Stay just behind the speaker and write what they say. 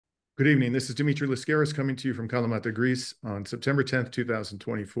Good evening. This is Dimitri Lascaris coming to you from Kalamata, Greece on September 10th,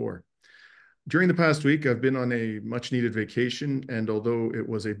 2024. During the past week, I've been on a much-needed vacation, and although it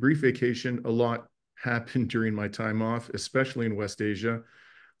was a brief vacation, a lot happened during my time off, especially in West Asia,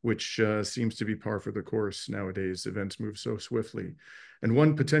 which seems to be par for the course nowadays. Events move so swiftly. And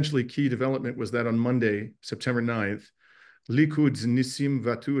one potentially key development was that on Monday, September 9th, Likud's Nissim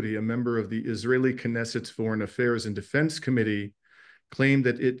Vaturi, a member of the Israeli Knesset's Foreign Affairs and Defense Committee, claimed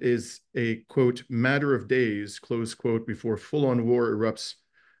that it is a, quote, matter of days, close quote, before full-on war erupts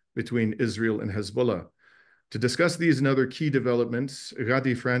between Israel and Hezbollah. To discuss these and other key developments,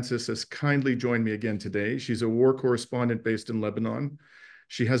 Ghadi Francis has kindly joined me again today. She's a war correspondent based in Lebanon.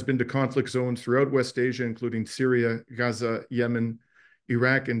 She has been to conflict zones throughout West Asia, including Syria, Gaza, Yemen,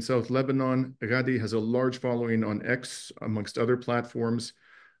 Iraq, and South Lebanon. Ghadi has a large following on X, amongst other platforms.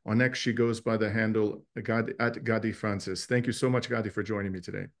 On X, she goes by the handle at Ghadi Francis. Thank you so much, Ghadi, for joining me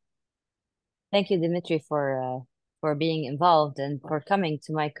today. Thank you, Dimitri, for being involved and for coming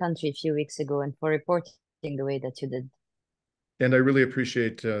to my country a few weeks ago and for reporting the way that you did. And I really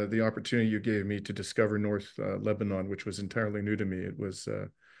appreciate the opportunity you gave me to discover North Lebanon, which was entirely new to me. It was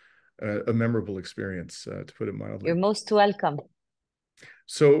a memorable experience, to put it mildly. You're most welcome.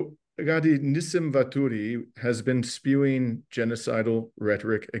 So, Ghadi, Nissim Vaturi has been spewing genocidal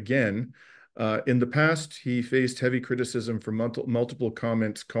rhetoric again. In the past, he faced heavy criticism for multiple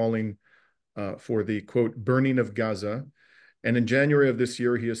comments calling for the, quote, burning of Gaza. And in January of this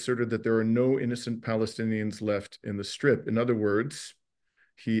year, he asserted that there are no innocent Palestinians left in the Strip. In other words,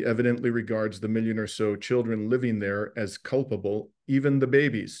 he evidently regards the million or so children living there as culpable, even the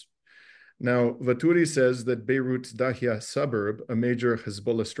babies. Now, Vaturi says that Beirut's Dahia suburb, a major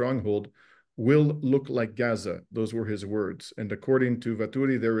Hezbollah stronghold, will look like Gaza. Those were his words. And according to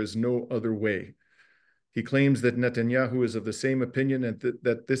Vaturi, there is no other way. He claims that Netanyahu is of the same opinion and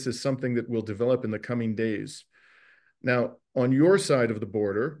that this is something that will develop in the coming days. Now, on your side of the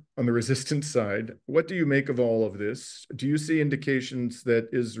border, on the resistance side, what do you make of all of this? Do you see indications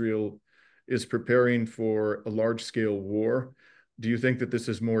that Israel is preparing for a large-scale war? Do you think that this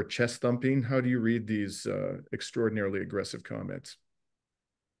is more chest thumping? How do you read these extraordinarily aggressive comments?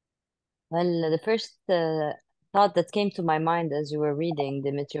 Well, the first thought that came to my mind as you were reading,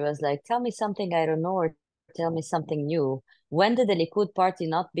 Dimitri, was like, tell me something I don't know or tell me something new. When did the Likud party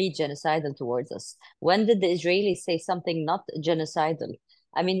not be genocidal towards us? When did the Israelis say something not genocidal?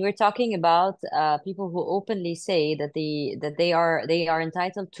 I mean, we're talking about people who openly say that they are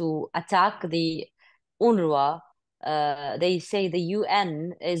entitled to attack the UNRWA. They say the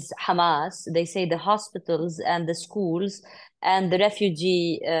UN is Hamas. They say the hospitals and the schools and the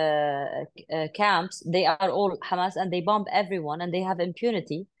refugee camps, they are all Hamas, and they bomb everyone, and they have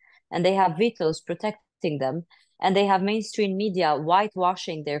impunity, and they have vetoes protecting them, and they have mainstream media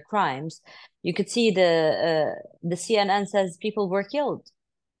whitewashing their crimes. You could see the CNN says people were killed.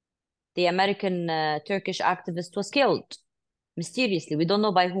 The American Turkish activist was killed mysteriously. We don't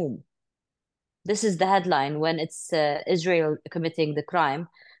know by whom. This is the headline when it's Israel committing the crime,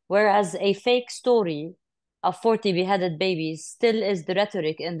 whereas a fake story of 40 beheaded babies still is the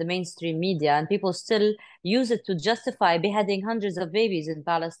rhetoric in the mainstream media, and people still use it to justify beheading hundreds of babies in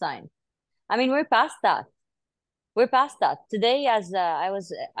Palestine. I mean, we're past that. We're past that. Today, as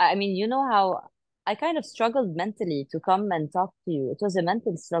I mean, you know how I kind of struggled mentally to come and talk to you. It was a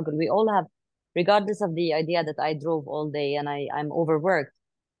mental struggle. We all have, regardless of the idea that I drove all day and I'm overworked.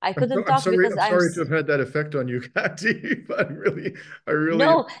 I couldn't talk because I'm sorry to have had that effect on you, Ghadi. But I really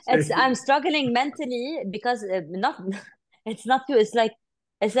no, I'm struggling mentally because not it's not you. It's like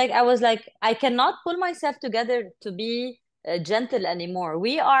I was like I cannot pull myself together to be gentle anymore.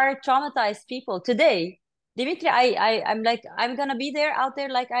 We are traumatized people today. Dimitri, I'm like I'm gonna be there out there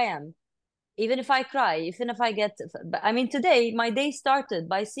like I am, even if I cry, even if I get. I mean, today my day started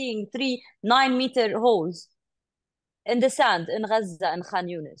by seeing 3 9-meter holes in the sand in Gaza and Khan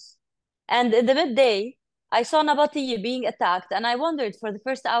Yunis. And in the midday, I saw Nabatieh being attacked, and I wondered for the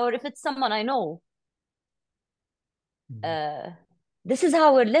first hour if it's someone I know. Uh, this is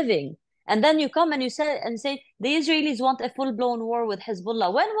how we're living. And then you come and you say the Israelis want a full-blown war with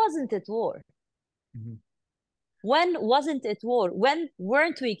Hezbollah. When wasn't it war? Mm-hmm. When wasn't it war? When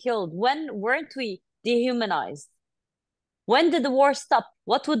weren't we killed? When weren't we dehumanized? When did the war stop?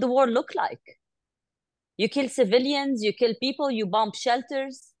 What would the war look like? You kill civilians, you kill people, you bomb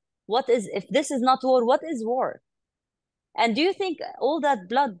shelters. What is, if this is not war, what is war? And do you think all that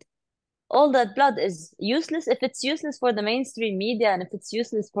blood is useless? If it's useless for the mainstream media and if it's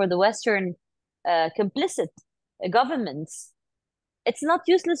useless for the Western complicit governments, it's not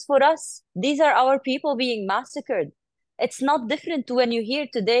useless for us. These are our people being massacred. It's not different to when you hear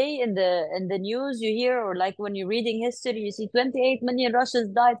today in the news, you hear, or like when you're reading history, you see 28 million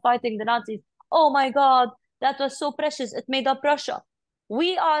Russians died fighting the Nazis. Oh my God, that was so precious. It made up Russia.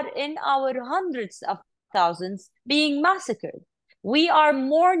 We are in our hundreds of thousands being massacred. We are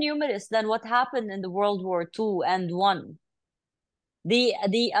more numerous than what happened in the World War II and One. The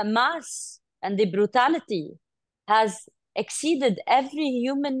mass and the brutality has exceeded every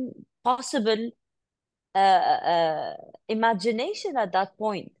human possible imagination at that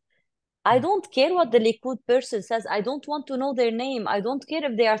point. I don't care what the Likud person says. I don't want to know their name. I don't care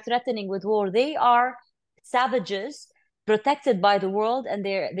if they are threatening with war. They are savages protected by the world, and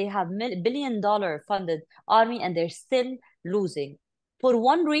they have billion-dollar funded army, and they're still losing for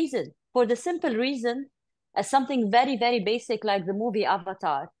one reason, for the simple reason, as something very, very basic like the movie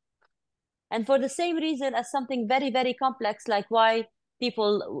Avatar, and for the same reason as something very, very complex like why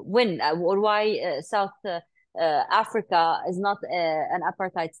people win, or why South Africa is not an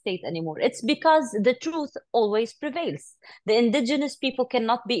apartheid state anymore. It's because the truth always prevails. The indigenous people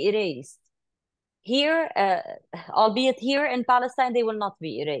cannot be erased. Here, albeit here in Palestine, they will not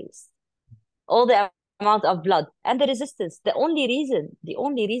be erased. All the amount of blood and the resistance. The only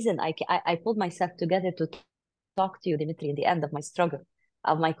reason I pulled myself together to talk to you, Dimitri, in the end of my struggle,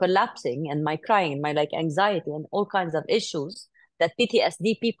 of my collapsing and my crying and my like anxiety and all kinds of issues that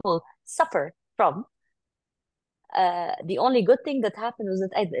PTSD people suffer from. The only good thing that happened was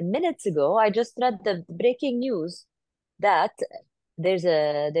that minutes ago, I just read the breaking news that there's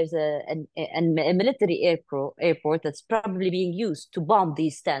a military airport that's probably being used to bomb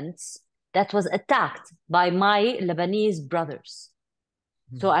these tents that was attacked by my Lebanese brothers.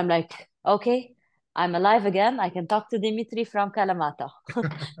 So I'm like, okay, I'm alive again. I can talk to Dimitri from Kalamata.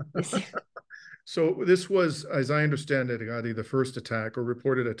 So this was, as I understand it, Ghadi, the first attack or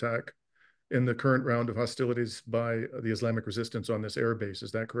reported attack in the current round of hostilities by the Islamic resistance on this air base.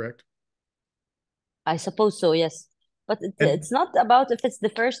 Is that correct? I suppose so, yes. But it's not about if it's the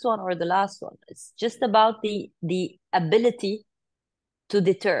first one or the last one. It's just about the ability to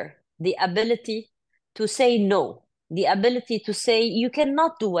deter, the ability to say no, the ability to say you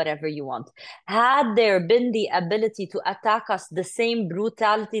cannot do whatever you want. Had there been the ability to attack us the same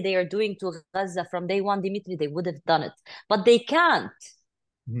brutality they are doing to Gaza from day one, Dimitri, they would have done it. But they can't,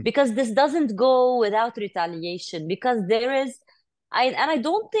 because this doesn't go without retaliation, because there is I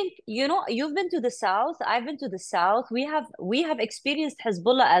don't think, you've been to the South, I've been to the South. We have experienced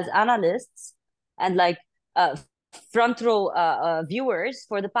Hezbollah as analysts and like front row viewers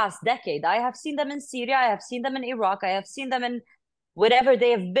for the past decade. I have seen them in Syria, I have seen them in Iraq, I have seen them in wherever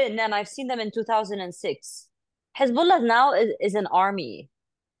they have been, and I've seen them in 2006. Hezbollah now is an army.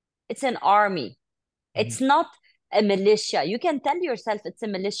 It's an army. It's not a militia. You can tell yourself it's a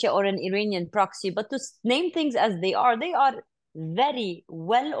militia or an Iranian proxy, but to name things as they are very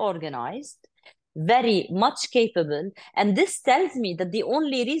well organized, very much capable. And this tells me that the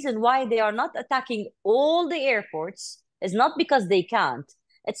only reason why they are not attacking all the airports is not because they can't.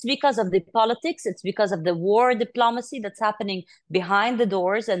 It's because of the politics. It's because of the war diplomacy that's happening behind the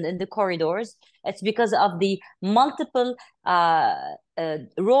doors and in the corridors. It's because of the multiple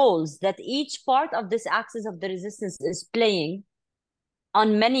roles that each part of this axis of the resistance is playing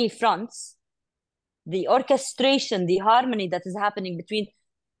on many fronts. The orchestration, the harmony that is happening between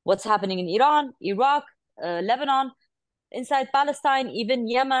what's happening in Iran, Iraq, Lebanon, inside Palestine, even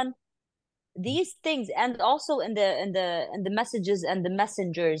Yemen. These things, and also in the messages and the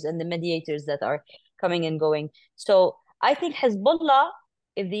messengers and the mediators that are coming and going. So I think Hezbollah,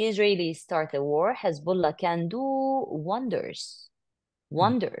 if the Israelis start a war, Hezbollah can do wonders,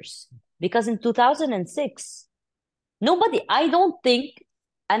 because in 2006, I don't think,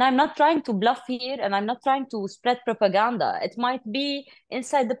 and I'm not trying to bluff here, and I'm not trying to spread propaganda. It might be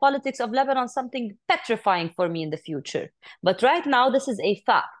inside the politics of Lebanon something petrifying for me in the future. But right now, this is a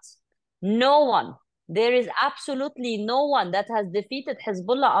fact. There is absolutely no one that has defeated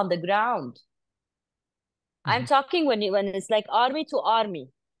Hezbollah on the ground. I'm talking when it's like army to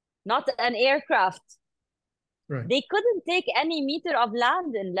army, not an aircraft. Right. They couldn't take any meter of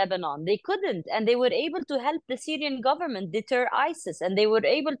land in Lebanon. They couldn't. And they were able to help the Syrian government deter ISIS. And they were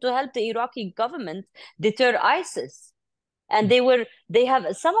able to help the Iraqi government deter ISIS. And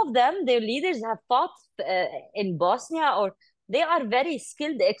some of them, their leaders have fought in Bosnia, or they are very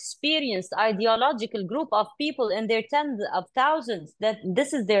skilled, experienced, ideological group of people in their tens of thousands, that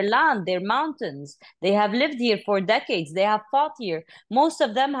this is their land, their mountains. They have lived here for decades. They have fought here. Most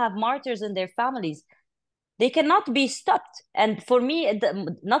of them have martyrs in their families. They cannot be stopped. And for me,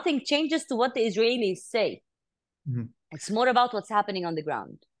 nothing changes to what the Israelis say. It's more about what's happening on the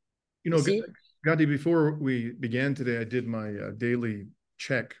ground. You know, Gandhi, before we began today, I did my daily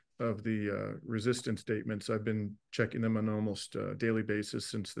check of the resistance statements. I've been checking them on an almost daily basis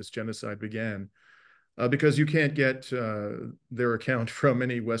since this genocide began, because you can't get their account from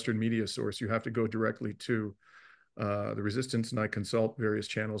any Western media source. You have to go directly to the resistance, and I consult various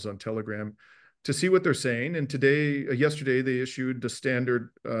channels on Telegram to see what they're saying. And yesterday, they issued the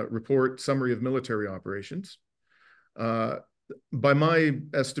standard report summary of military operations. Uh, by my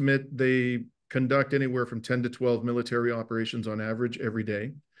estimate, they conduct anywhere from 10 to 12 military operations on average every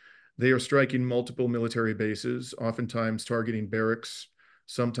day. They are striking multiple military bases, oftentimes targeting barracks.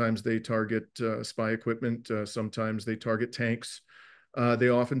 Sometimes they target spy equipment. Sometimes they target tanks. They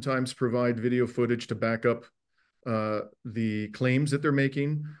oftentimes provide video footage to back up the claims that they're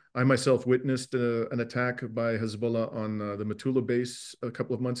making. I myself witnessed an attack by Hezbollah on the Metula base a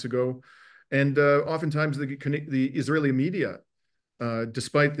couple of months ago. And oftentimes the Israeli media,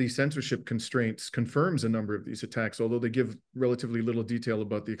 despite the censorship constraints, confirms a number of these attacks, although they give relatively little detail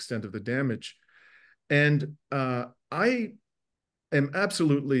about the extent of the damage. And I am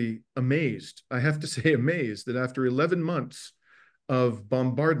absolutely amazed, I have to say amazed, that after 11 months of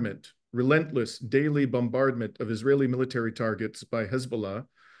bombardment, relentless daily bombardment of Israeli military targets by Hezbollah,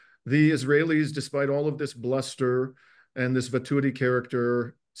 the Israelis, despite all of this bluster and this Vatouri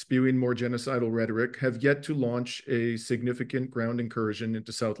character spewing more genocidal rhetoric, have yet to launch a significant ground incursion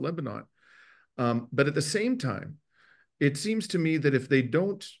into South Lebanon. But at the same time, it seems to me that if they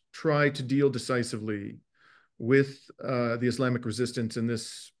don't try to deal decisively with the Islamic resistance in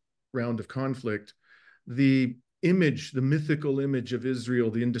this round of conflict, the mythical image of Israel,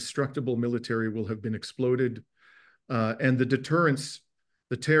 the indestructible military, will have been exploded, and the deterrence,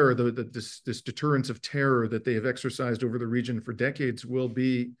 the terror, this deterrence of terror that they have exercised over the region for decades will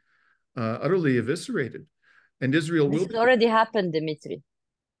be utterly eviscerated, and Israel This will. has already happened, Dimitri.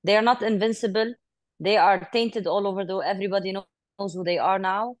 They are not invincible. They are tainted all over the. Everybody knows who they are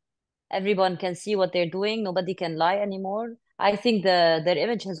now. Everyone can see what they're doing. Nobody can lie anymore. I think their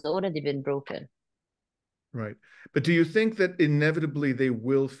image has already been broken. Right. But do you think that inevitably they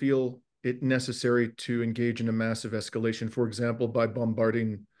will feel it necessary to engage in a massive escalation, for example, by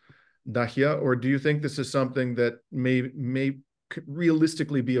bombarding Dahia, or do you think this is something that may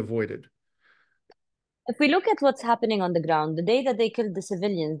realistically be avoided? If we look at what's happening on the ground, the day that they killed the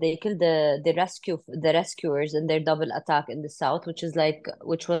civilians, they killed the rescuers in their double attack in the south, which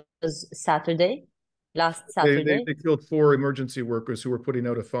was Saturday, last Saturday. They killed 4 emergency workers who were putting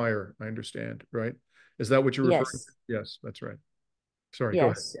out a fire, I understand, right? Is that what you're referring to? Yes, Yes, that's right. Sorry, go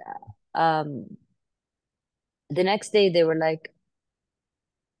ahead. yes. Um, the next day they were like,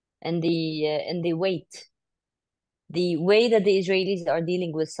 and they wait. The way that the Israelis are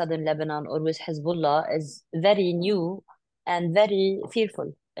dealing with southern Lebanon or with Hezbollah is very new and very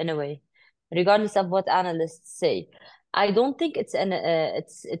fearful in a way, regardless of what analysts say. I don't think it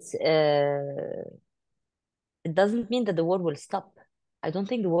doesn't mean that the war will stop. I don't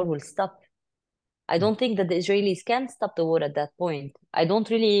think the war will stop. I don't think that the Israelis can stop the war at that point. I don't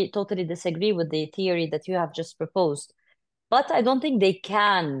really totally disagree with the theory that you have just proposed, but I don't think they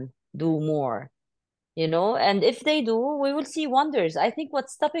can do more, and if they do, we will see wonders. I think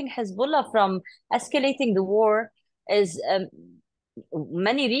what's stopping Hezbollah from escalating the war is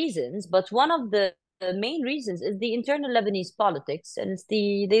many reasons, but one of the main reasons is the internal Lebanese politics, and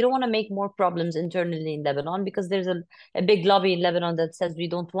they don't want to make more problems internally in Lebanon because there's a big lobby in Lebanon that says we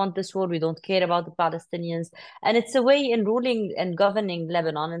don't want this war, we don't care about the Palestinians, and it's a way in ruling and governing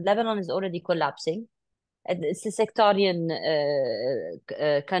Lebanon, and Lebanon is already collapsing. It's a sectarian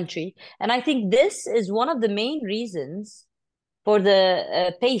country. And I think this is one of the main reasons for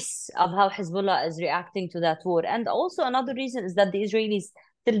the pace of how Hezbollah is reacting to that war. And also another reason is that the Israelis,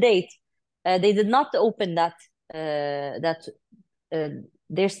 till date, they did not open that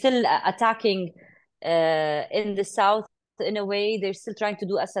they're still attacking in the south in a way. They're still trying to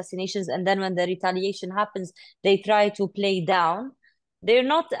do assassinations. And then when the retaliation happens, they try to play down. They're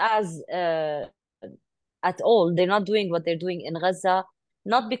not as at all. They're not doing what they're doing in Gaza,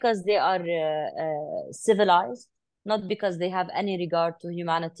 not because they are civilized, not because they have any regard to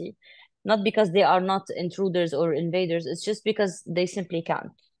humanity, not because they are not intruders or invaders. It's just because they simply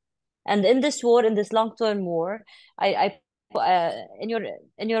can't. And in this war, in this long-term war, in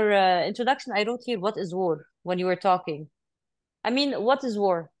your introduction, I wrote here, "What is war?" When you were talking, I mean, what is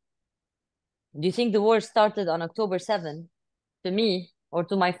war? Do you think the war started on October 7th? To me, or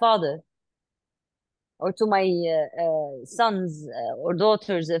to my father, or to my sons or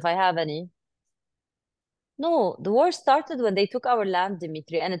daughters, if I have any. No, the war started when they took our land,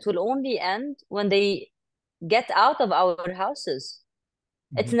 Dimitri, and it will only end when they get out of our houses.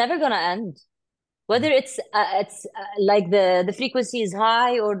 It's Mhm. never gonna end. Whether it's like the frequency is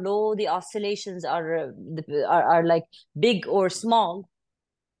high or low, the oscillations are like big or small.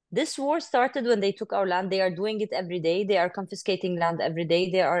 This war started when they took our land. They are doing it every day. They are confiscating land every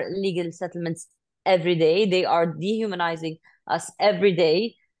day. There are illegal settlements every day. They are dehumanizing us every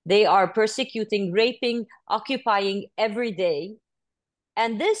day. They are persecuting, raping, occupying every day.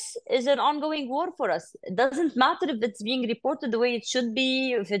 And this is an ongoing war for us. It doesn't matter if it's being reported the way it should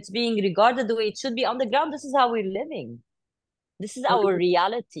be, if it's being regarded the way it should be. On the ground, this is how we're living. This is our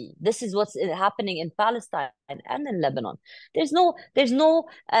reality. This is what's happening in Palestine and in Lebanon. There's no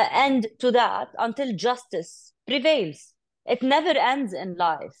end to that until justice prevails. It never ends in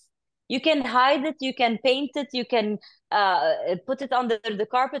life. You can hide it, you can paint it, you can put it under the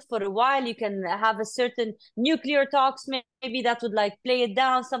carpet for a while. You can have a certain nuclear talks, maybe that would like play it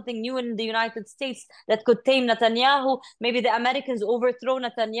down, something new in the United States that could tame Netanyahu. Maybe the Americans overthrow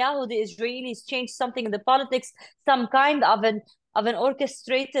Netanyahu, the Israelis change something in the politics, some kind of an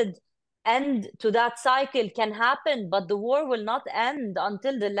orchestrated end to that cycle can happen, but the war will not end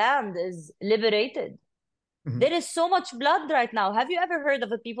until the land is liberated. Mm-hmm. There is so much blood right now. Have you ever heard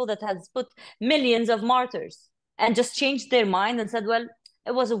of a people that has put millions of martyrs and just changed their mind and said, well,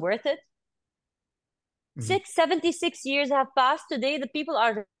 it wasn't worth it? Mm-hmm. 76 years have passed. Today, the people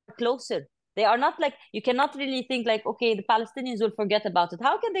are closer. They are not like, you cannot really think like, okay, the Palestinians will forget about it.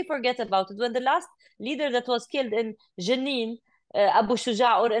 How can they forget about it when the last leader that was killed in Jenin, Abu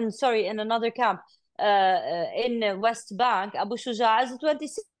Shuja, or in another camp in West Bank, Abu Shuja is a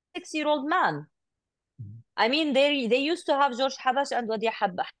 26-year-old man. I mean, they used to have George Habash and Wadi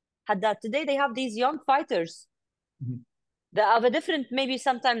Haddad. Today they have these young fighters. Mm-hmm. That of a different, maybe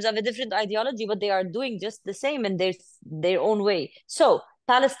sometimes of a different ideology, but they are doing just the same in their own way. So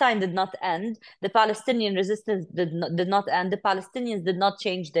Palestine did not end. The Palestinian resistance did not end. The Palestinians did not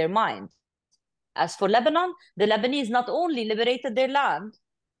change their mind. As for Lebanon, the Lebanese not only liberated their land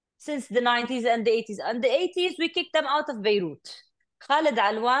since the 90s and the 80s. In the 80s, we kicked them out of Beirut. Khalid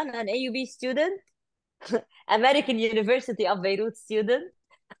Alwan, an AUB student, American University of Beirut student,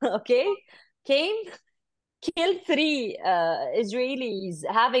 okay, came, killed 3 Israelis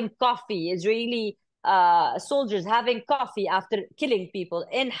having coffee, Israeli soldiers having coffee after killing people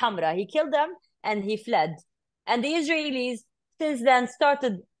in Hamra. He killed them and he fled. And the Israelis since then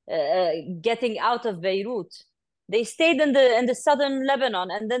started getting out of Beirut. They stayed in the southern Lebanon,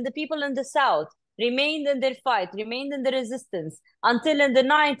 and then the people in the south remained in their fight, remained in the resistance until in the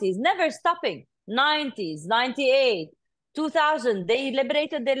 90s, never stopping. 90s, 98, 2000, they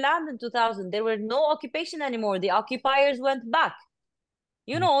liberated their land in 2000. There were no occupation anymore. The occupiers went back.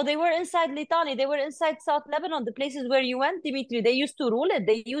 You know, they were inside Litani, they were inside South Lebanon, the places where you went, Dimitri. They used to rule it.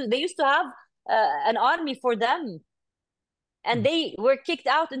 They used to have an army for them. And they were kicked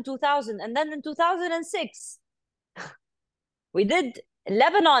out in 2000. And then in 2006,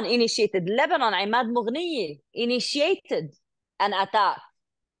 Lebanon, Imad Mughniye initiated an attack.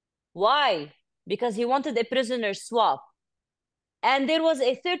 Why? Because he wanted a prisoner swap. And there was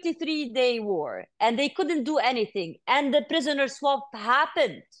a 33-day war, and they couldn't do anything. And the prisoner swap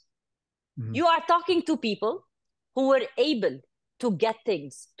happened. Mm-hmm. You are talking to people who were able to get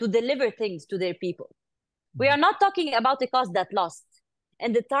things, to deliver things to their people. Mm-hmm. We are not talking about a cause that lost.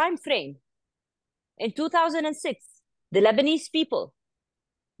 In the time frame, in 2006, the Lebanese people,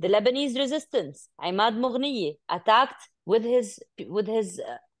 the Lebanese resistance, Imad Mughniye, attacked with his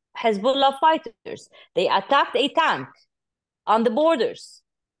Hezbollah fighters. They attacked a tank on the borders,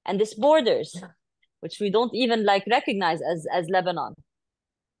 and this borders, which we don't even like recognize as Lebanon.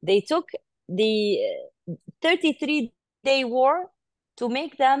 They took the 33-day war to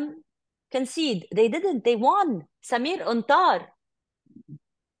make them concede. They didn't. They won. Samir Untar,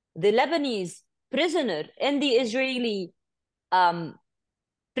 the Lebanese prisoner in the Israeli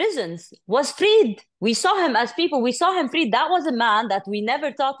prisons, was freed. We saw him as people. We saw him freed. That was a man that we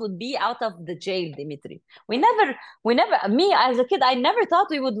never thought would be out of the jail, Dimitri. We never, me as a kid, I never thought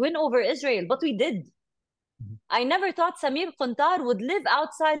we would win over Israel, but we did. Mm-hmm. I never thought Samir Quntar would live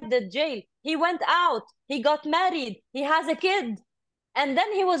outside the jail. He went out, he got married, he has a kid, and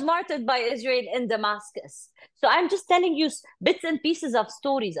then he was martyred by Israel in Damascus. So I'm just telling you bits and pieces of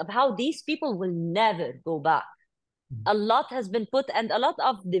stories of how these people will never go back. A lot has been put and a lot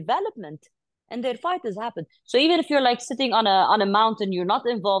of development and their fight has happened. So even if you're like sitting on a mountain, you're not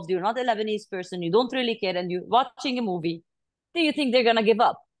involved, you're not a Lebanese person, you don't really care, and you're watching a movie, do you think they're gonna give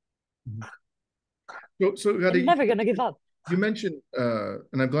up? So Ghadi, they're never gonna give up. You mentioned,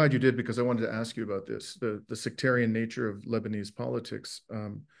 and I'm glad you did because I wanted to ask you about this, the sectarian nature of Lebanese politics.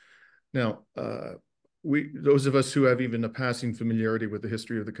 Now, those of us who have even a passing familiarity with the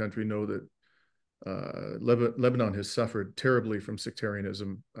history of the country know that Lebanon has suffered terribly from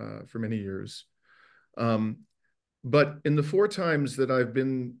sectarianism for many years. Um, but in the 4 times that I've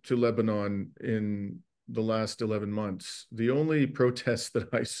been to Lebanon in the last 11 months, the only protests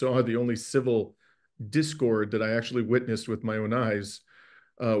that I saw, the only civil discord that I actually witnessed with my own eyes,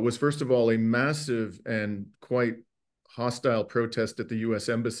 was first of all a massive and quite hostile protest at the U.S.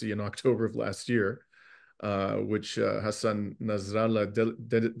 Embassy in October of last year, which Hassan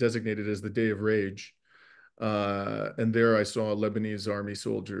Nasrallah designated as the Day of Rage. And there I saw Lebanese army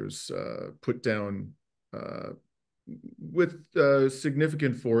soldiers put down with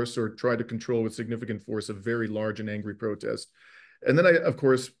significant force, or try to control with significant force, a very large and angry protest. And then I, of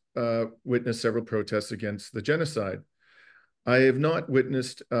course, witnessed several protests against the genocide. I have not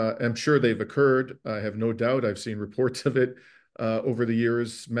witnessed, I'm sure they've occurred. I have no doubt. I've seen reports of it over the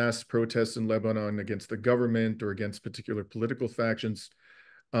years, mass protests in Lebanon against the government or against particular political factions.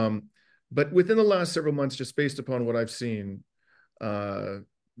 But within the last several months, just based upon what I've seen,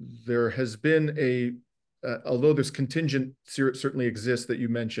 there has been although this contingent certainly exists that you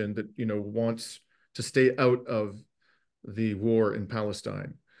mentioned that, wants to stay out of the war in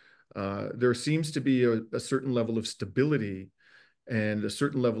Palestine. There seems to be a certain level of stability and a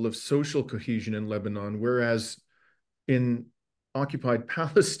certain level of social cohesion in Lebanon, whereas in occupied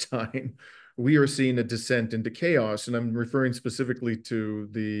Palestine, we are seeing a descent into chaos. And I'm referring specifically to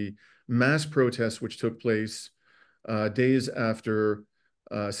the mass protests which took place days after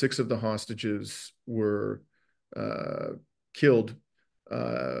 6 of the hostages were killed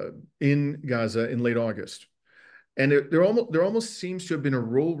in Gaza in late August. And there almost seems to have been a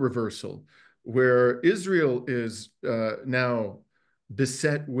role reversal where Israel is now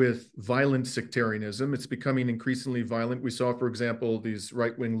beset with violent sectarianism. It's becoming increasingly violent. We saw, for example, these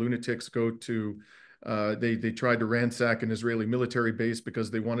right-wing lunatics go to, they tried to ransack an Israeli military base because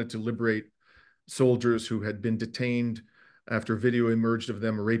they wanted to liberate soldiers who had been detained after video emerged of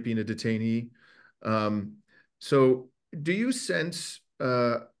them raping a detainee. So do you sense,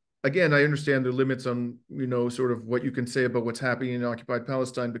 again, I understand the limits on, sort of what you can say about what's happening in occupied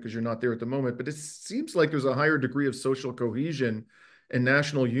Palestine because you're not there at the moment, but it seems like there's a higher degree of social cohesion and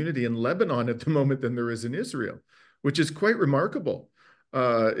national unity in Lebanon at the moment than there is in Israel, which is quite remarkable.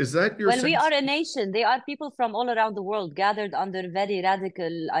 Is that your Well, we sense? are a nation. They are people from all around the world gathered under very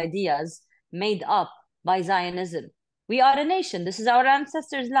radical ideas made up by Zionism. We are a nation. This is our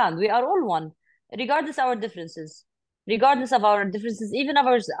ancestors' land. We are all one, regardless of our differences. Regardless of our differences, even of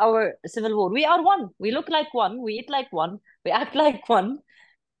our civil war. We are one. We look like one. We eat like one. We act like one.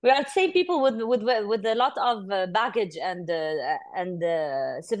 We are the same people with a lot of baggage and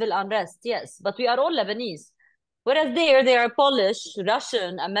civil unrest. Yes, but we are all Lebanese. Whereas there, they are Polish,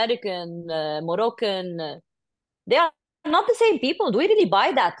 Russian, American, Moroccan. They are not the same people. Do we really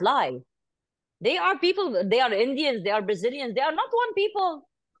buy that lie? They are people. They are Indians. They are Brazilians. They are not one people.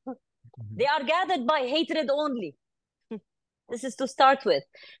 They are gathered by hatred only. This is to start with.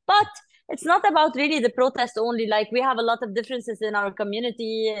 But it's not about really the protest only. Like, we have a lot of differences in our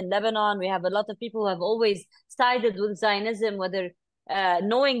community in Lebanon. We have a lot of people who have always sided with Zionism, whether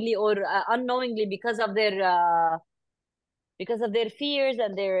knowingly or unknowingly, because of their fears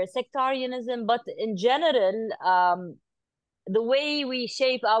and their sectarianism. But in general, the way we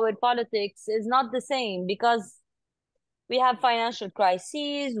shape our politics is not the same, because we have financial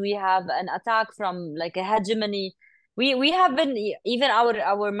crises. We have an attack from like a hegemony. We have been, even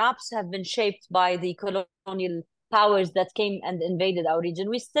our maps have been shaped by the colonial powers that came and invaded our region.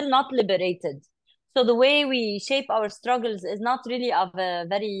 We're still not liberated. So the way we shape our struggles is not really of a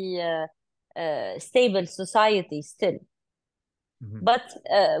very stable society still. But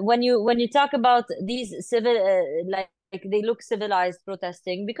when you talk about these civil, like they look civilized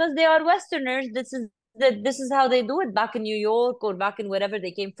protesting because they are Westerners, this is how they do it back in New York or back in wherever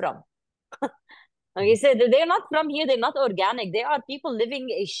they came from. Like I said, they're not from here. They're not organic. They are people living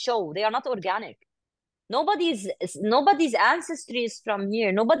a show. They are not organic. Nobody's ancestry is from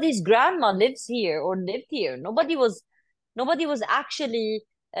here. Nobody's grandma lives here or lived here. Nobody was actually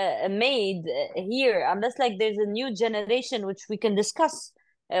made here, unless like there's a new generation which we can discuss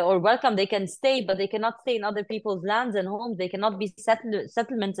or welcome. They can stay, but they cannot stay in other people's lands and homes. They cannot be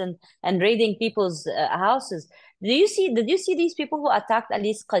settlements and raiding people's houses. Did you see these people who attacked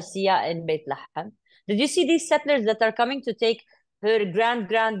Alice Qasiya in Beit Lahem? Did you see these settlers that are coming to take her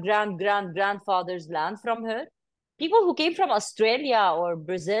grandfather's land from her? People who came from Australia or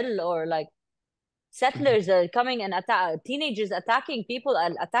Brazil, or like settlers are coming and teenagers attacking people,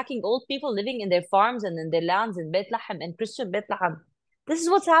 attacking old people living in their farms and in their lands in Beit Lahem, in Christian Beit Lahem. This is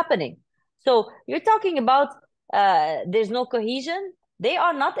what's happening. So you're talking about there's no cohesion. They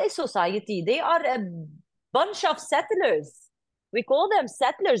are not a society. They are a bunch of settlers. We call them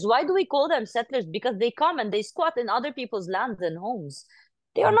settlers. Why do we call them settlers? Because they come and they squat in other people's lands and homes.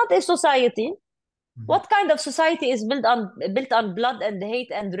 They are not a society. What kind of society is built on blood and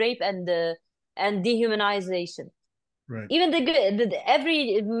hate and rape and dehumanization? Right. Even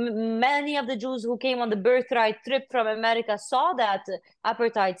many of the Jews who came on the birthright trip from America saw that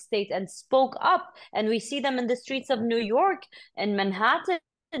apartheid state and spoke up, and we see them in the streets of New York and Manhattan,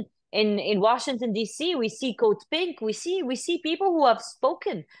 in Washington D.C. We see Code Pink. We see people who have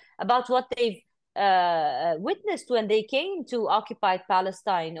spoken about what they've witnessed when they came to occupied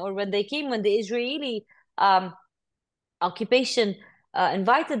Palestine, or when the Israeli occupation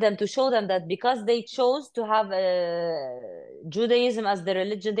invited them, to show them that because they chose to have Judaism as their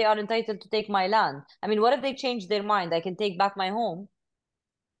religion, they are entitled to take my land. I mean, what if they change their mind? I can take back my home.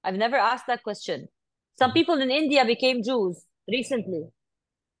 I've never asked that question. Some people in India became Jews recently.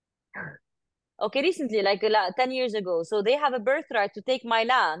 Okay, recently, like 10 years ago. So they have a birthright to take my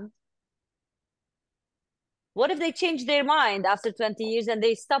land. What if they change their mind after 20 years and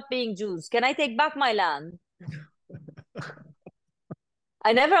they stop being Jews? Can I take back my land?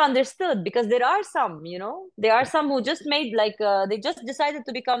 I never understood, because there are some, there are some who just made they just decided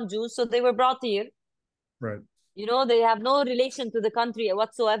to become Jews, so they were brought here. Right. They have no relation to the country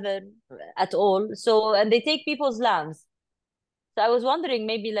whatsoever at all. So, and they take people's lands. So I was wondering,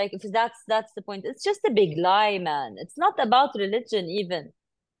 maybe like if that's the point. It's just a big lie, man. It's not about religion even.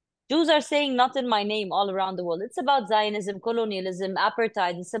 Jews are saying not in my name all around the world. It's about Zionism, colonialism,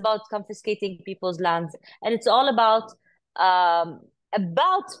 apartheid. It's about confiscating people's lands, and it's all about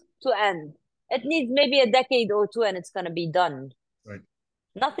to end. It needs maybe a decade or two, and it's gonna be done. Right.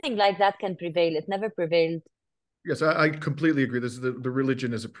 Nothing like that can prevail. It never prevailed. Yes, I completely agree. This is the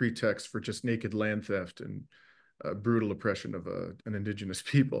religion is a pretext for just naked land theft and brutal oppression of an indigenous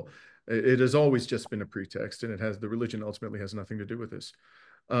people. It has always just been a pretext, and the religion ultimately has nothing to do with this.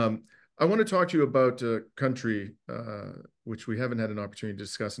 I want to talk to you about a country which we haven't had an opportunity to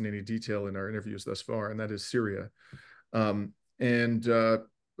discuss in any detail in our interviews thus far, and that is Syria. I'll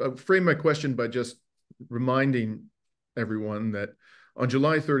frame my question by just reminding everyone that on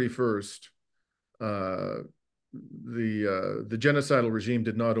July 31st, the genocidal regime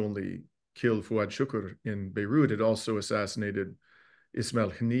did not only kill Fuad Shukr in Beirut, it also assassinated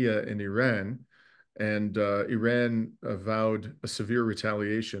Ismail Haniyeh in Iran. And Iran vowed a severe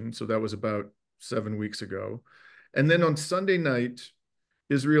retaliation. So that was about 7 weeks ago. And then on Sunday night,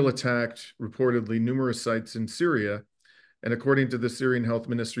 Israel attacked reportedly numerous sites in Syria. And according to the Syrian Health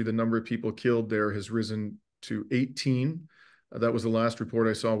Ministry, the number of people killed there has risen to 18. That was the last report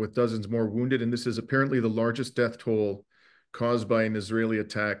I saw, with dozens more wounded. And this is apparently the largest death toll caused by an Israeli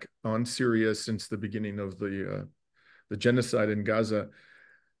attack on Syria since the beginning of the genocide in Gaza.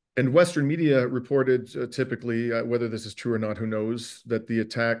 And Western media reported, typically, whether this is true or not, who knows, that the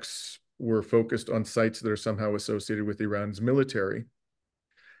attacks were focused on sites that are somehow associated with Iran's military.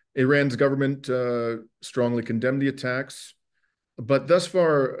 Iran's government strongly condemned the attacks. But thus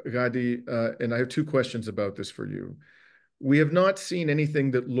far, Ghadi, and I have two questions about this for you. We have not seen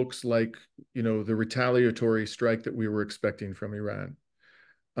anything that looks like, the retaliatory strike that we were expecting from Iran.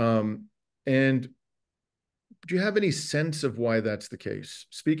 And do you have any sense of why that's the case?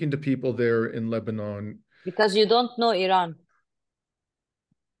 Speaking to people there in Lebanon. Because you don't know Iran.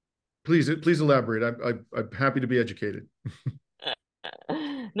 Please elaborate. I'm happy to be educated.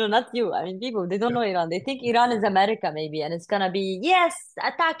 No, not you. I mean, people, they don't know Iran. They think Iran is America, maybe, and it's gonna be, yes,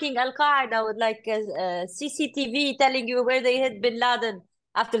 attacking Al-Qaeda with CCTV telling you where they hit Bin Laden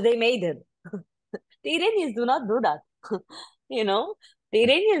after they made him. The Iranians do not do that. The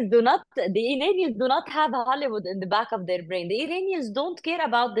Iranians do not have Hollywood in the back of their brain. The Iranians don't care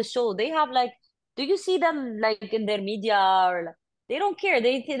about the show. They have do you see them in their media, or they don't care.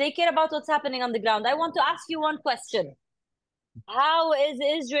 They care about what's happening on the ground. I want to ask you one question. How is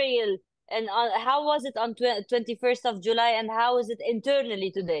Israel, and how was it on 21st of July, and how is it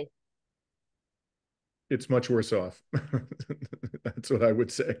internally today? It's much worse off. That's what I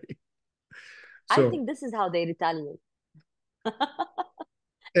would say. So, I think this is how they retaliate.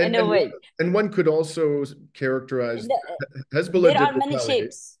 in a way. And one could also characterize Hezbollah. There are many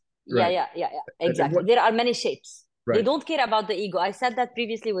shapes. Right. Yeah. Exactly. There are many shapes. Right. They don't care about the ego. I said that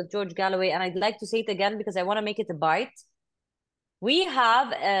previously with George Galloway, and I'd like to say it again because I want to make it a bite. We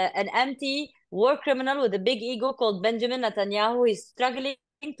have an empty war criminal with a big ego called Benjamin Netanyahu. He's struggling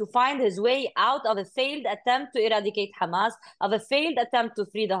to find his way out of a failed attempt to eradicate Hamas, of a failed attempt to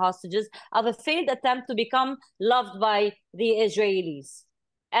free the hostages, of a failed attempt to become loved by the Israelis.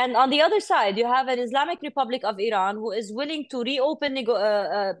 And on the other side, you have an Islamic Republic of Iran who is willing to reopen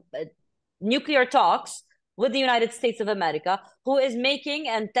nuclear talks with the United States of America, who is making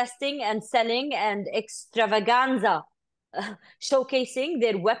and testing and selling and extravaganza showcasing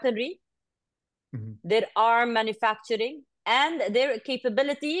their weaponry, their arm manufacturing, and their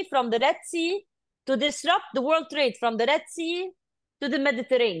capability from the Red Sea to disrupt the world trade from the Red Sea to the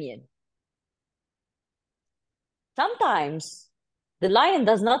Mediterranean. Sometimes the lion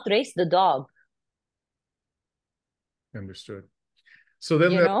does not race the dog. Understood. So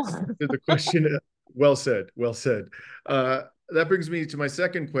then the question, well said, well said. That brings me to my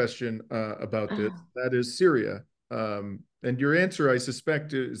second question about this. That is Syria. And your answer, I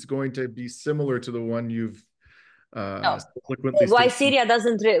suspect, is going to be similar to the one you've eloquently why stated. Syria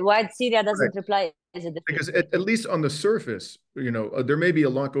doesn't reply is a different because at least on the surface, there may be a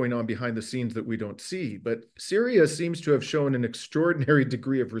lot going on behind the scenes that we don't see, but Syria seems to have shown an extraordinary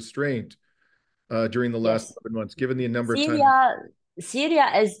degree of restraint during the last 11 months, given the number of times.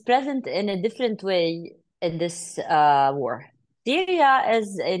 Syria is present in a different way in this war. Syria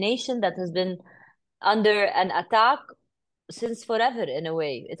is a nation that has been under an attack since forever, in a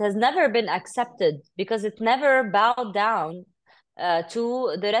way. It has never been accepted because it never bowed down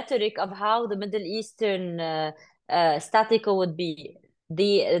to the rhetoric of how the Middle Eastern statico would be.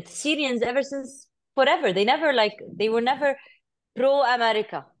 The Syrians, ever since forever, they were never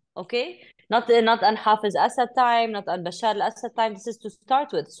pro-America, okay? Not on Hafiz Assad time, not on Bashar al-Assad time. This is to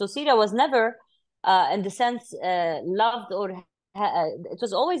start with. So Syria was never, in the sense, loved or it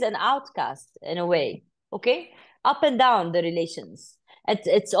was always an outcast in a way, okay? Up and down the relations.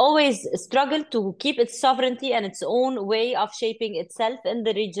 It's always struggled to keep its sovereignty and its own way of shaping itself in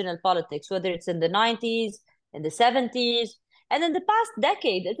the regional politics, whether it's in the 90s, in the 70s, and in the past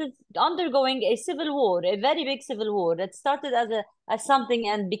decade, it is undergoing a civil war, a very big civil war that started as something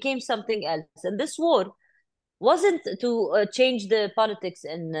and became something else. And this war wasn't to change the politics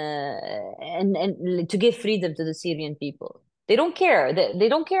and to give freedom to the Syrian people. They don't care. They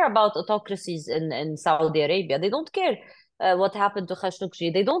don't care about autocracies in Saudi Arabia. They don't care what happened to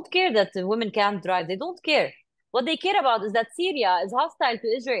Khashoggi. They don't care that women can't drive. They don't care. What they care about is that Syria is hostile to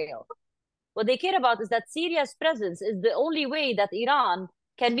Israel. What they care about is that Syria's presence is the only way that Iran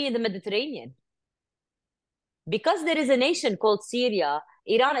can be in the Mediterranean. Because there is a nation called Syria,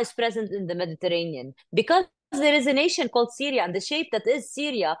 Iran is present in the Mediterranean. Because there is a nation called Syria and the shape that is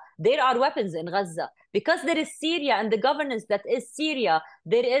Syria, there are weapons in Gaza. Because there is Syria and the governance that is Syria,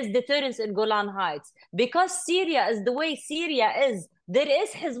 there is deterrence in Golan Heights. Because Syria is the way Syria is, there is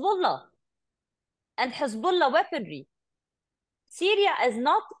Hezbollah and Hezbollah weaponry. Syria is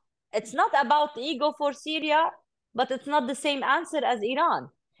not, it's not about ego for Syria, but it's not the same answer as Iran.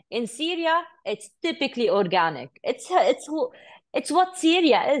 In Syria, it's typically organic. It's what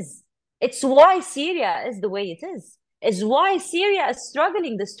Syria is. It's why Syria is the way it is. It's why Syria is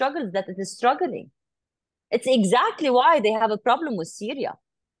struggling the struggles that it is struggling. It's exactly why they have a problem with Syria.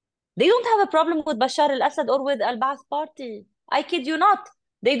 They don't have a problem with Bashar al-Assad or with Al-Ba'ath Party. I kid you not.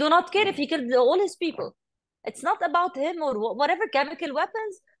 They do not care if he killed all his people. It's not about him or whatever chemical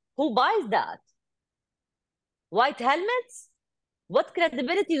weapons. Who buys that? White helmets? What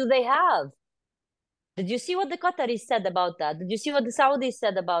credibility do they have? Did you see what the Qataris said about that? Did you see what the Saudis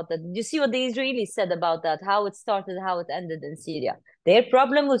said about that? Did you see what the Israelis said about that? How it started, how it ended in Syria. Their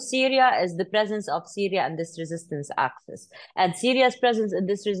problem with Syria is the presence of Syria and this resistance axis. And Syria's presence in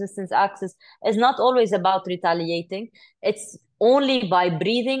this resistance axis is not always about retaliating. It's only by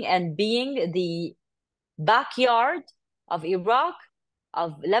breathing and being the backyard of Iraq,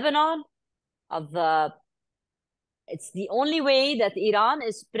 of Lebanon, it's the only way that Iran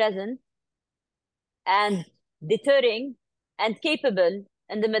is present and deterring and capable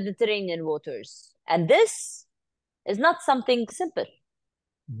in the Mediterranean waters. And this is not something simple.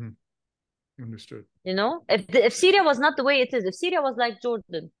 Understood. You know, if Syria was not the way it is, if Syria was like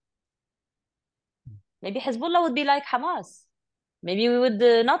Jordan, maybe Hezbollah would be like Hamas. Maybe we would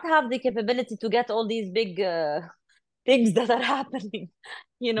not have the capability to get all these big things that are happening,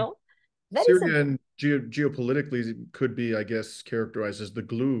 you know? Very Syria and geopolitically could be, I guess, characterized as the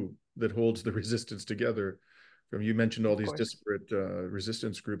glue that holds the resistance together. You mentioned all these disparate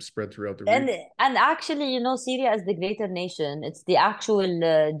resistance groups spread throughout the region. And actually, you know, Syria is the greater nation. It's the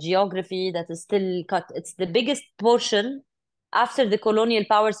actual geography that is still cut. It's the biggest portion after the colonial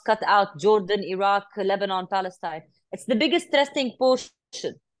powers cut out Jordan, Iraq, Lebanon, Palestine. It's the biggest resting portion.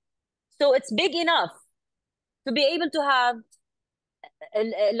 So it's big enough to be able to have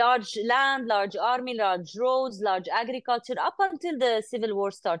a large land, large army, large roads, large agriculture. Up until the civil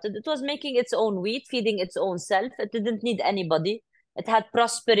war started, it was making its own wheat, feeding its own self. It didn't need anybody. It had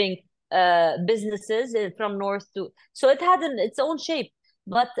prospering businesses from north to, so it had its own shape.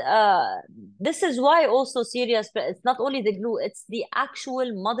 But this is why also Syria, it's not only the glue, it's the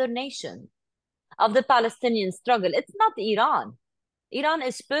actual mother nation of the Palestinian struggle. It's not Iran. Iran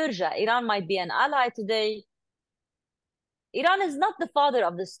is Persia. Iran might be an ally today. Iran is not the father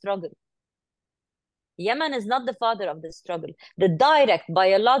of the struggle. Yemen is not the father of the struggle. The direct,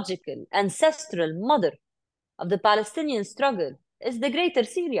 biological, ancestral mother of the Palestinian struggle is the greater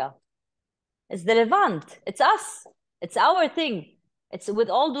Syria. It's the Levant. It's us. It's our thing. It's with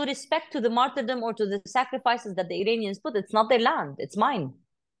all due respect to the martyrdom or to the sacrifices that the Iranians put. It's not their land. It's mine.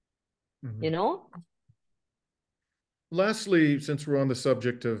 Mm-hmm. You know? Lastly, since we're on the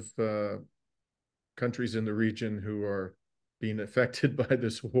subject of countries in the region who are being affected by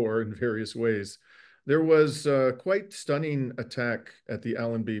this war in various ways, there was a quite stunning attack at the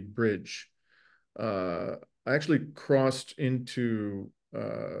Allenby Bridge. I actually crossed into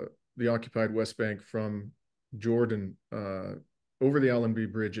the occupied West Bank from Jordan over the Allenby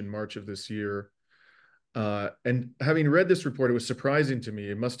Bridge in March of this year. And having read this report, it was surprising to me.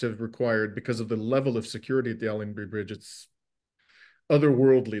 It must have required, because of the level of security at the Allenby Bridge, it's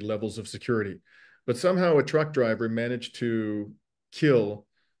otherworldly levels of security. But somehow a truck driver managed to kill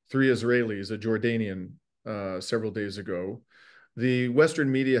 3 Israelis, a Jordanian, several days ago. The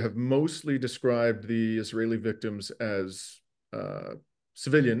Western media have mostly described the Israeli victims as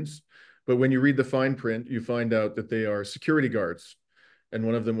civilians, but when you read the fine print, you find out that they are security guards. And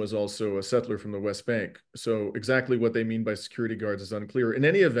one of them was also a settler from the West Bank. So exactly what they mean by security guards is unclear. In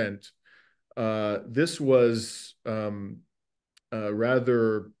any event, this was a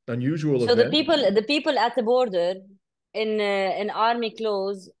rather unusual So event. the people at the border in army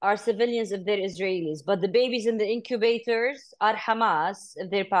clothes are civilians if they're Israelis, but the babies in the incubators are Hamas if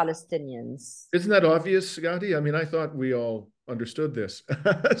they're Palestinians. Isn't that obvious, Ghadi? I mean, I thought we all understood this.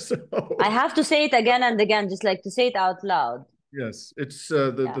 So, I have to say it again and again, just like to say it out loud. yes, it's Yeah.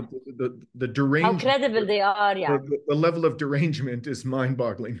 the How derangement, credible they are, yeah. the level of derangement is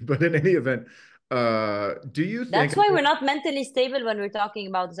mind-boggling. But in any event, do you think? That's why we're not mentally stable when we're talking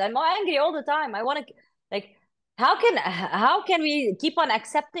about this. I'm angry all the time. I want to, like, how can we keep on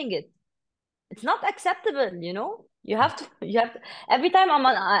accepting it? It's not acceptable, you know. You have to. Every time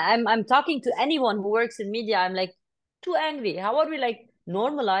I'm talking to anyone who works in media, I'm like too angry. How are we like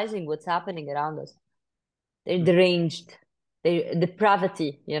normalizing what's happening around us? They're deranged. They're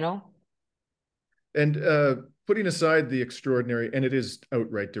depravity, you know. And putting aside the extraordinary, and it is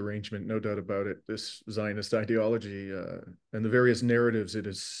outright derangement, no doubt about it, this Zionist ideology and the various narratives it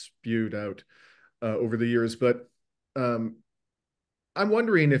has spewed out over the years. But I'm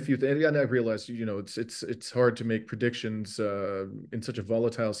wondering if you think, and I realize, you know, it's hard to make predictions in such a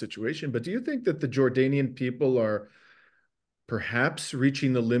volatile situation, but do you think that the Jordanian people are perhaps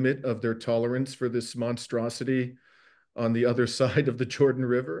reaching the limit of their tolerance for this monstrosity on the other side of the Jordan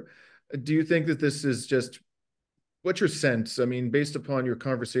River? Do you think that this is just, what's your sense? I mean, based upon your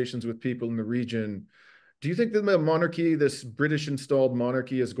conversations with people in the region, do you think that the monarchy, this British installed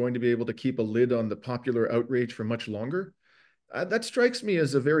monarchy, is going to be able to keep a lid on the popular outrage for much longer? That strikes me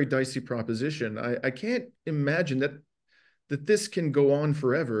as a very dicey proposition. I can't imagine that this can go on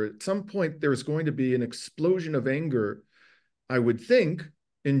forever. At some point, there's going to be an explosion of anger, I would think,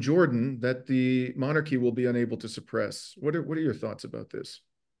 in Jordan that the monarchy will be unable to suppress. What are your thoughts about this?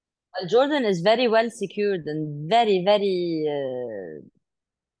 Jordan is very well secured and very, very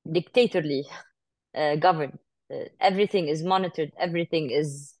dictatorly governed. Everything is monitored.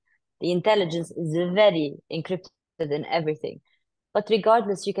 The intelligence is very encrypted in everything. But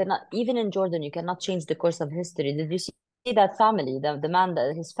regardless, you cannot, even in Jordan, you cannot change the course of history. Did you see that family, the man,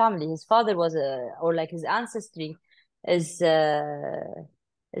 his family, his father was or like his ancestry is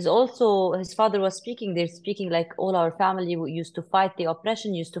also, his father was speaking, they're speaking like all our family used to fight the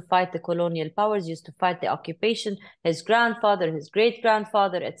oppression, used to fight the colonial powers, used to fight the occupation, his grandfather, his great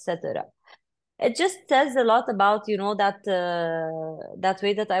grandfather, etc. It just says a lot about, you know, that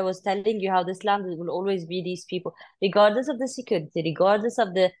way that I was telling you, how this land will always be these people, regardless of the security, regardless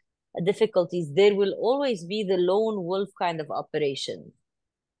of the difficulties, there will always be the lone wolf kind of operation.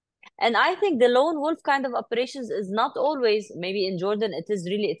 And I think the lone wolf kind of operations is not always, maybe in Jordan, it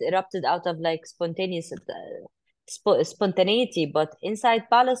erupted out of like spontaneity, but inside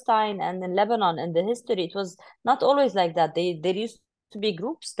Palestine and in Lebanon in the history, it was not always like that. There used to be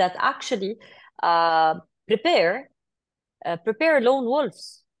groups that actually uh, prepare lone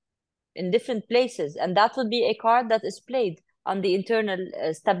wolves in different places, and that would be a card that is played on the internal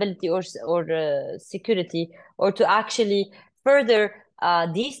stability or security, or to actually further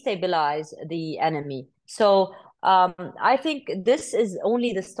destabilize the enemy. So I think this is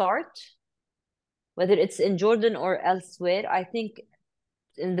only the start, whether it's in Jordan or elsewhere. I think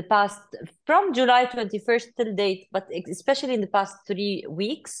in the past, from July 21st till date, but especially in the past 3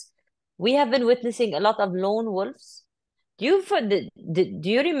 weeks, we have been witnessing a lot of lone wolves. Do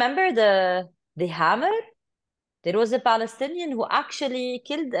you remember the hammer? There was a Palestinian who actually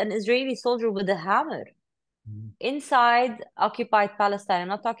killed an Israeli soldier with a hammer inside occupied Palestine. I'm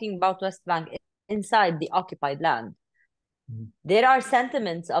not talking about West Bank, inside the occupied land. There are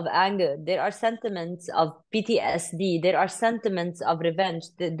sentiments of anger. There are sentiments of PTSD. There are sentiments of revenge.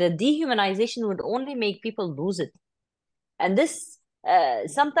 The dehumanization would only make people lose it. And this,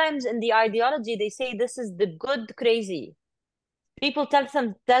 sometimes in the ideology, they say this is the good crazy. People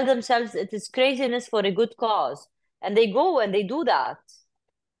tell themselves it is craziness for a good cause. And they go and they do that.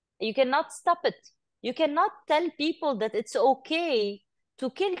 You cannot stop it. You cannot tell people that it's okay to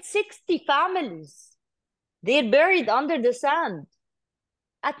kill 60 families. They're buried under the sand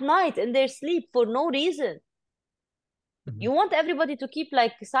at night in their sleep for no reason. You want everybody to keep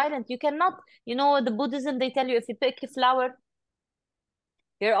like silent. You cannot, the Buddhism, they tell you if you pick a flower,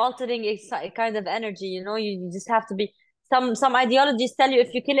 you're altering a kind of energy, you just have to be, some ideologies tell you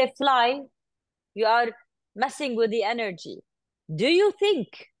if you kill a fly, you are messing with the energy. Do you think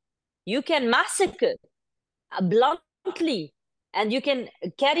you can massacre bluntly and you can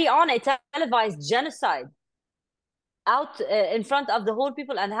carry on a televised genocide out in front of the whole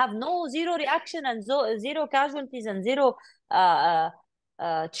people and have zero reaction and zero casualties and zero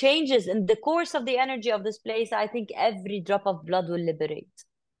changes in the course of the energy of this place? I think every drop of blood will liberate.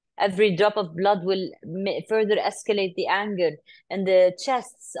 Every drop of blood will further escalate the anger in the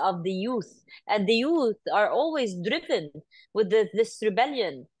chests of the youth. And the youth are always driven with this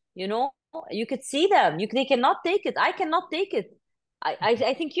rebellion. You could see them. They cannot take it. I cannot take it.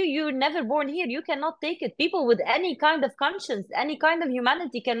 I think you're never born here. You cannot take it. People with any kind of conscience, any kind of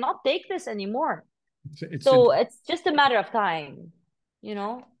humanity cannot take this anymore. So it's just a matter of time,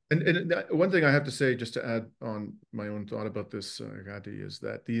 And one thing I have to say, just to add on my own thought about this, Ghadi, is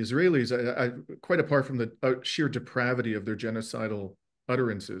that the Israelis, quite apart from the sheer depravity of their genocidal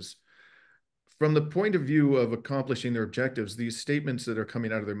utterances, from the point of view of accomplishing their objectives, these statements that are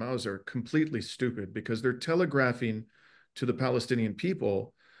coming out of their mouths are completely stupid because they're telegraphing to the Palestinian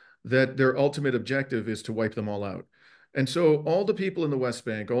people that their ultimate objective is to wipe them all out. And so all the people in the West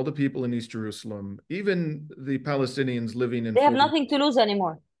Bank, all the people in East Jerusalem, even the Palestinians living in... They have nothing to lose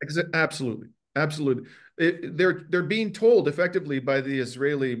anymore. Absolutely. Absolutely. They're being told effectively by the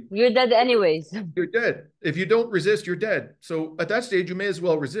Israeli... You're dead anyways. You're dead. If you don't resist, you're dead. So at that stage, you may as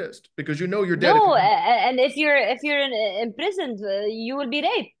well resist because you know you're dead. No, and if you're imprisoned, you will be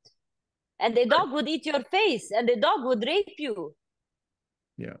raped. And the dog would eat your face and the dog would rape you.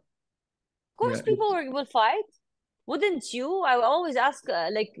 Yeah. Of course, people will fight. Wouldn't you? I always ask,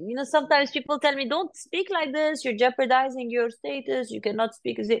 sometimes people tell me, don't speak like this. You're jeopardizing your status. You cannot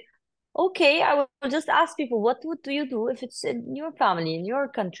speak. Okay, I will just ask people, what would you do if it's in your family, in your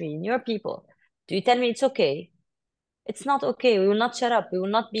country, in your people? Do you tell me it's okay? It's not okay. We will not shut up. We will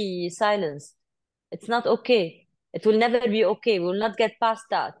not be silenced. It's not okay. It will never be okay. We will not get past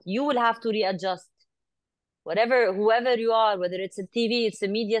that. You will have to readjust. Whoever you are, whether it's a TV, it's a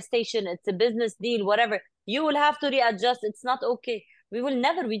media station, it's a business deal, whatever, you will have to readjust. It's not okay. We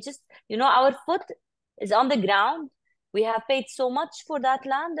just, our foot is on the ground. We have paid so much for that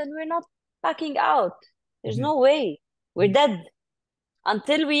land and we're not backing out. There's no way. We're dead.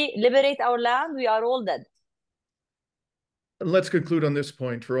 Until we liberate our land, we are all dead. Let's conclude on this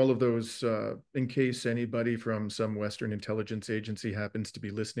point for all of those, in case anybody from some Western intelligence agency happens to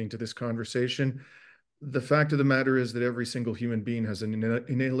be listening to this conversation. The fact of the matter is that every single human being has an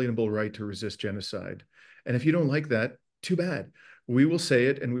inalienable right to resist genocide. And if you don't like that, too bad. We will say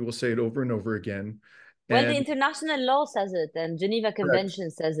it, and we will say it over and over again. Well, the international law says it, and Geneva Convention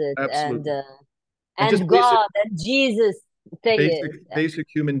says it, absolutely. and God and Jesus say it. Basic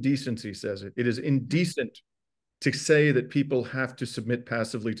human decency says it. It is indecent to say that people have to submit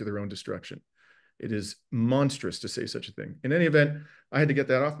passively to their own destruction. It is monstrous to say such a thing. In any event, I had to get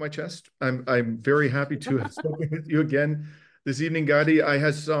that off my chest. I'm very happy to have spoken with you again this evening, Ghadi.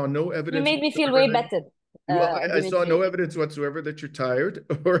 I saw no evidence. You made me feel way better. I saw no evidence whatsoever that you're tired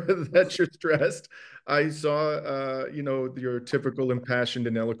or that you're stressed. I saw, your typical impassioned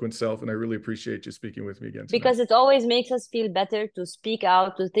and eloquent self, and I really appreciate you speaking with me again tonight. Because it always makes us feel better to speak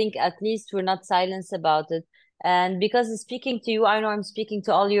out, to think at least we're not silenced about it. And because speaking to you, I know I'm speaking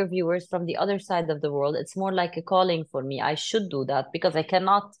to all your viewers from the other side of the world. It's more like a calling for me. I should do that because I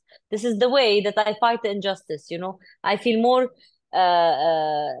cannot. This is the way that I fight the injustice. I feel more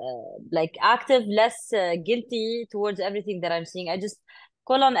like active, less guilty towards everything that I'm seeing. I just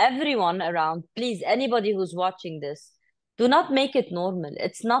call on everyone around, please, anybody who's watching this, do not make it normal.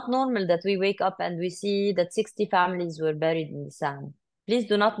 It's not normal that we wake up and we see that 60 families were buried in the sand. Please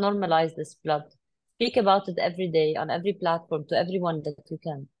do not normalize this blood. Speak about it every day on every platform to everyone that you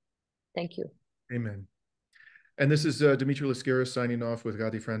can. Thank you. Amen. And this is Dimitri Lascaris signing off with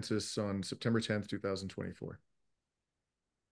Ghadi Francis on September 10th, 2024.